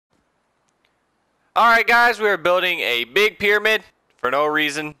Alright guys, we are building a big pyramid for no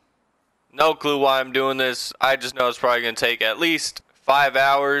reason. No clue why I'm doing this. I just know it's probably going to take at least 5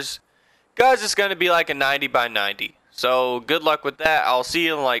 hours. Guys, it's going to be like a 90 by 90. So good luck with that. I'll see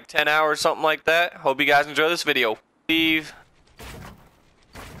you in like 10 hours, something like that. Hope you guys enjoy this video. Leave.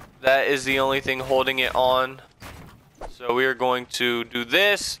 That is the only thing holding it on. So we are going to do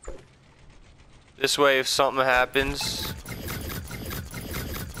this. This way if something happens.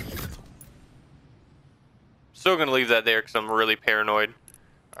 Still gonna leave that there because I'm really paranoid.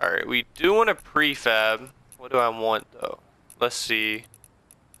 Alright, we do want a prefab. What do I want though? Let's see.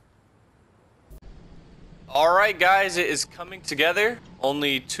 Alright guys, it is coming together.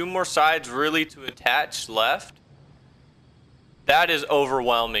 Only 2 more sides really to attach left. That is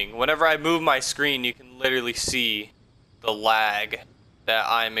overwhelming. Whenever I move my screen, you can literally see the lag that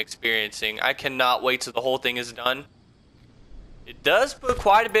I'm experiencing. I cannot wait till the whole thing is done. It does put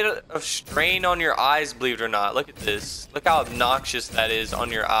quite a bit of strain on your eyes, believe it or not. Look at this. Look how obnoxious that is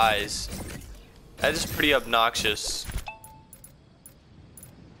on your eyes. That is pretty obnoxious.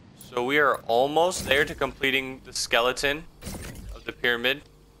 So we are almost there to completing the skeleton of the pyramid.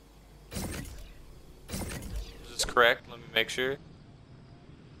 Is this correct? Let me make sure.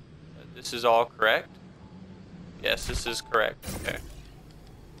 This is all correct. Yes, this is correct. Okay.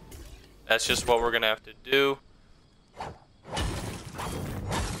 That's just what we're gonna have to do.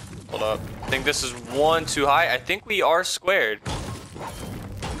 Hold up. I think this is 1 too high. I think we are squared.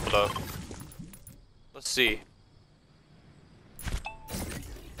 Hold up. Let's see.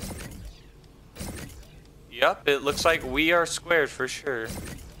 Yep, it looks like we are squared for sure.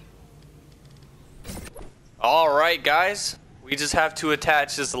 Alright guys. We just have to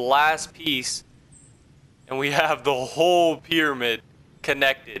attach this last piece. And we have the whole pyramid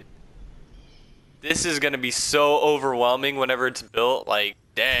connected. This is going to be so overwhelming whenever it's built. Like,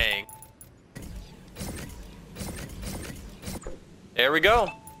 dang. There we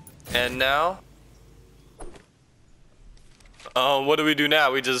go. And now, what do we do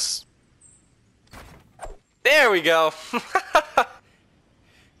now? We just, there we go.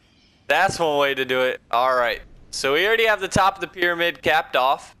 That's one way to do it. All right. So we already have the top of the pyramid capped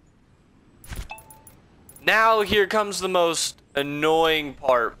off. Now here comes the most annoying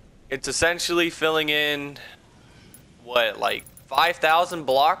part. It's essentially filling in, what, like 5,000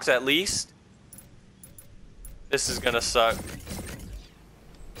 blocks at least? This is gonna suck.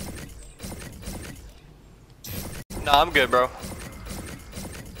 Nah, I'm good, bro.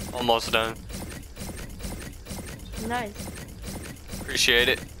 Almost done. Nice. Appreciate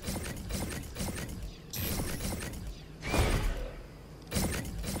it.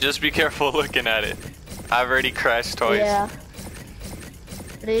 Just be careful looking at it. I've already crashed twice. Yeah.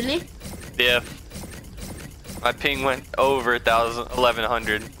 Really? Yeah. My ping went over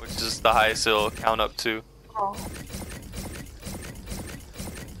 1100, which is the highest it'll count up to. Oh.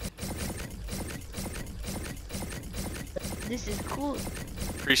 This is cool.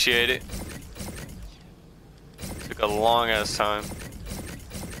 Appreciate it. Took a long ass time.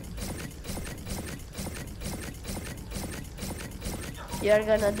 You're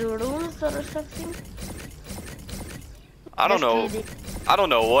gonna do rooms or something? I don't Just know. kidding. I don't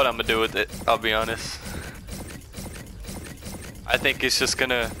know what I'm gonna do with it, I'll be honest. I think it's just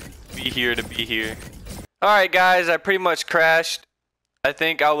gonna be here to be here. Alright guys, I pretty much crashed. I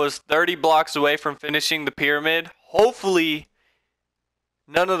think I was 30 blocks away from finishing the pyramid. Hopefully,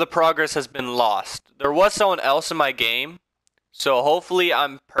 none of the progress has been lost. There was someone else in my game, so hopefully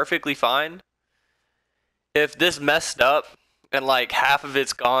I'm perfectly fine. If this messed up and like half of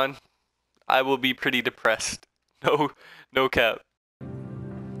it's gone, I will be pretty depressed. No cap.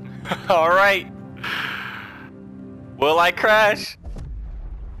 Alright. Will I crash?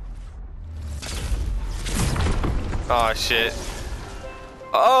 Oh shit.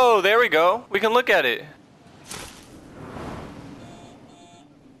 Oh, there we go. We can look at it.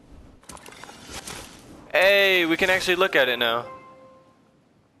 Hey, we can actually look at it now.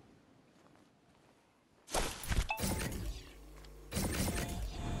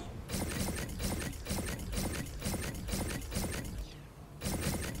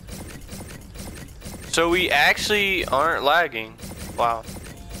 So we actually aren't lagging. Wow.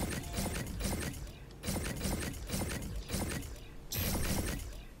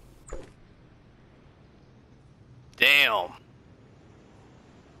 Damn.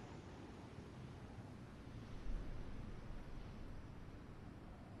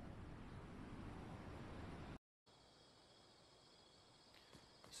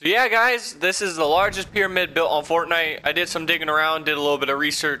 So yeah guys, this is the largest pyramid built on Fortnite. I did some digging around, did a little bit of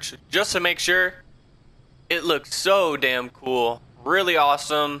research just to make sure. It looks so damn cool. Really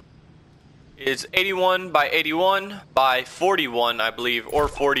awesome. is 81 by 81 by 41, I believe, or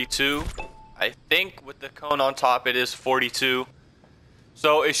 42. I think with the cone on top it is 42.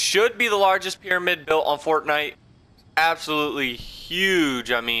 So it should be the largest pyramid built on Fortnite. Absolutely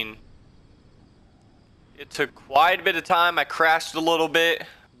huge. I mean, it took quite a bit of time. I crashed a little bit,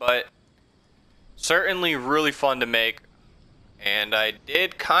 but certainly really fun to make. And I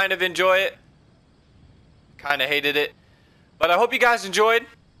did kind of enjoy it. Kind of hated it. But I hope you guys enjoyed.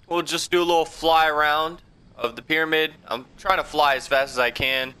 We'll just do a little fly around of the pyramid. I'm trying to fly as fast as I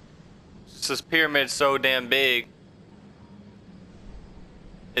can. This pyramid's so damn big.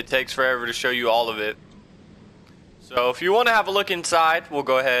 It takes forever to show you all of it. So if you want to have a look inside, we'll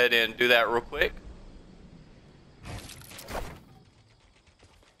go ahead and do that real quick.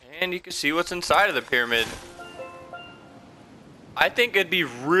 And you can see what's inside of the pyramid. I think it'd be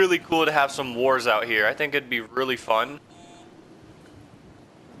really cool to have some wars out here. I think it'd be really fun.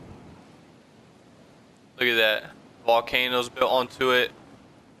 Look at that. Volcanoes built onto it.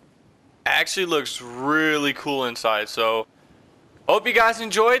 Actually looks really cool inside. So hope you guys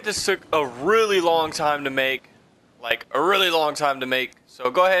enjoyed. This took a really long time to make. Like a really long time to make.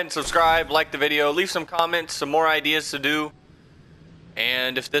 So go ahead and subscribe, like the video, leave some comments, some more ideas to do.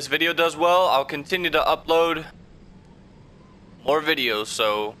 And if this video does well, I'll continue to upload more videos.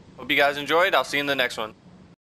 So hope you guys enjoyed. I'll see you in the next one.